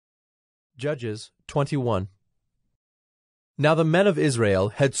Judges 21. Now the men of Israel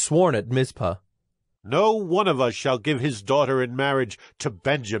had sworn at Mizpah, "No one of us shall give his daughter in marriage to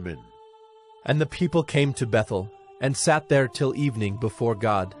Benjamin." And the people came to Bethel, and sat there till evening before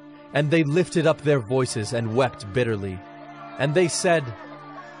God. And they lifted up their voices and wept bitterly. And they said,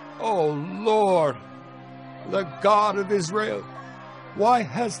 O Lord, the God of Israel, why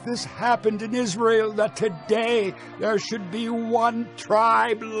has this happened in Israel, that today there should be one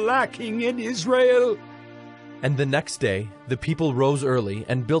tribe lacking in Israel? And the next day the people rose early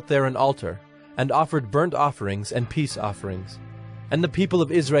and built there an altar, and offered burnt offerings and peace offerings. And the people of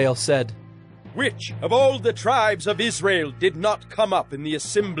Israel said, Which of all the tribes of Israel did not come up in the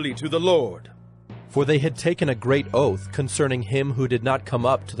assembly to the Lord? For they had taken a great oath concerning him who did not come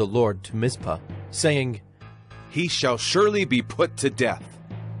up to the Lord to Mizpah, saying, He shall surely be put to death.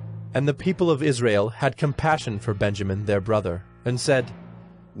 And the people of Israel had compassion for Benjamin their brother, and said,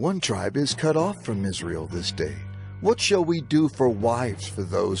 One tribe is cut off from Israel this day. What shall we do for wives for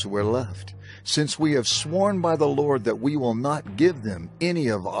those who are left? Since we have sworn by the Lord that we will not give them any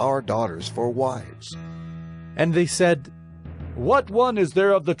of our daughters for wives. And they said, What one is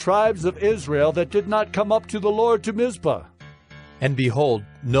there of the tribes of Israel that did not come up to the Lord to Mizpah? And behold,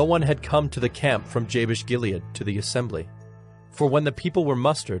 no one had come to the camp from Jabesh-Gilead to the assembly. For when the people were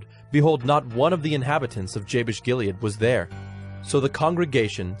mustered, behold, not one of the inhabitants of Jabesh-Gilead was there. So the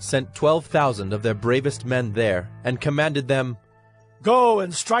congregation sent 12,000 of their bravest men there, and commanded them, Go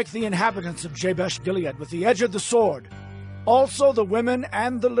and strike the inhabitants of Jabesh-Gilead with the edge of the sword, also the women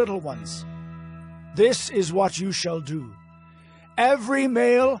and the little ones. This is what you shall do. Every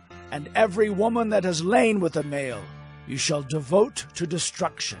male and every woman that has lain with a male you shall devote to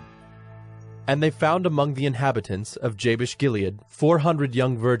destruction. And they found among the inhabitants of Jabesh-Gilead 400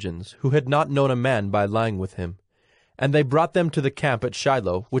 young virgins, who had not known a man by lying with him. And they brought them to the camp at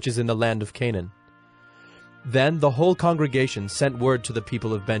Shiloh, which is in the land of Canaan. Then the whole congregation sent word to the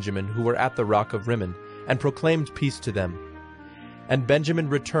people of Benjamin who were at the rock of Rimmon, and proclaimed peace to them. And Benjamin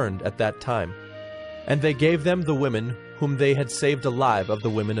returned at that time. And they gave them the women whom they had saved alive of the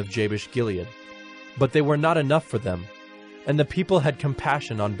women of Jabesh-Gilead. But they were not enough for them. And the people had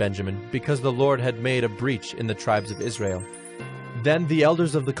compassion on Benjamin, because the Lord had made a breach in the tribes of Israel. Then the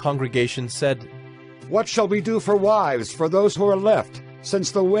elders of the congregation said, What shall we do for wives for those who are left,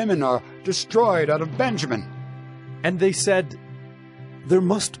 since the women are destroyed out of Benjamin? And they said, There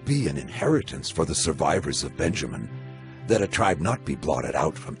must be an inheritance for the survivors of Benjamin, that a tribe not be blotted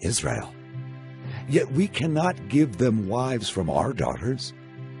out from Israel. Yet we cannot give them wives from our daughters.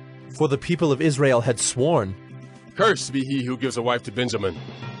 For the people of Israel had sworn. Cursed be he who gives a wife to Benjamin.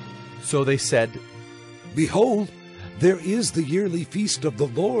 So they said, Behold, there is the yearly feast of the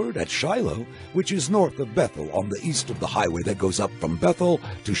Lord at Shiloh, which is north of Bethel, on the east of the highway that goes up from Bethel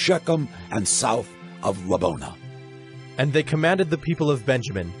to Shechem, and south of Labonah. And they commanded the people of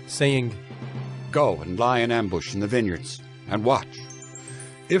Benjamin, saying, Go and lie in ambush in the vineyards, and watch.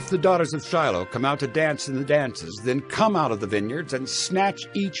 If the daughters of Shiloh come out to dance in the dances, then come out of the vineyards, and snatch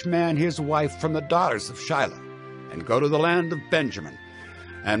each man his wife from the daughters of Shiloh, and go to the land of Benjamin.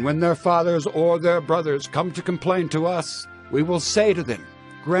 And when their fathers or their brothers come to complain to us, we will say to them,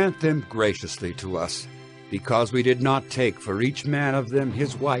 Grant them graciously to us, because we did not take for each man of them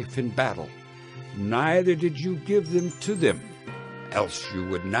his wife in battle, neither did you give them to them, else you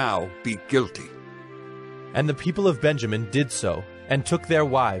would now be guilty. And the people of Benjamin did so, and took their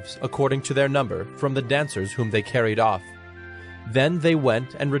wives, according to their number, from the dancers whom they carried off. Then they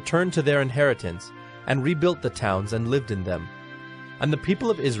went and returned to their inheritance, and rebuilt the towns and lived in them. And the people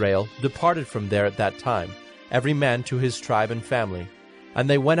of Israel departed from there at that time, every man to his tribe and family, and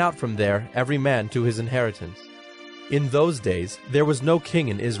they went out from there every man to his inheritance. In those days there was no king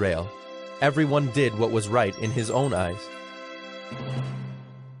in Israel. Everyone did what was right in his own eyes.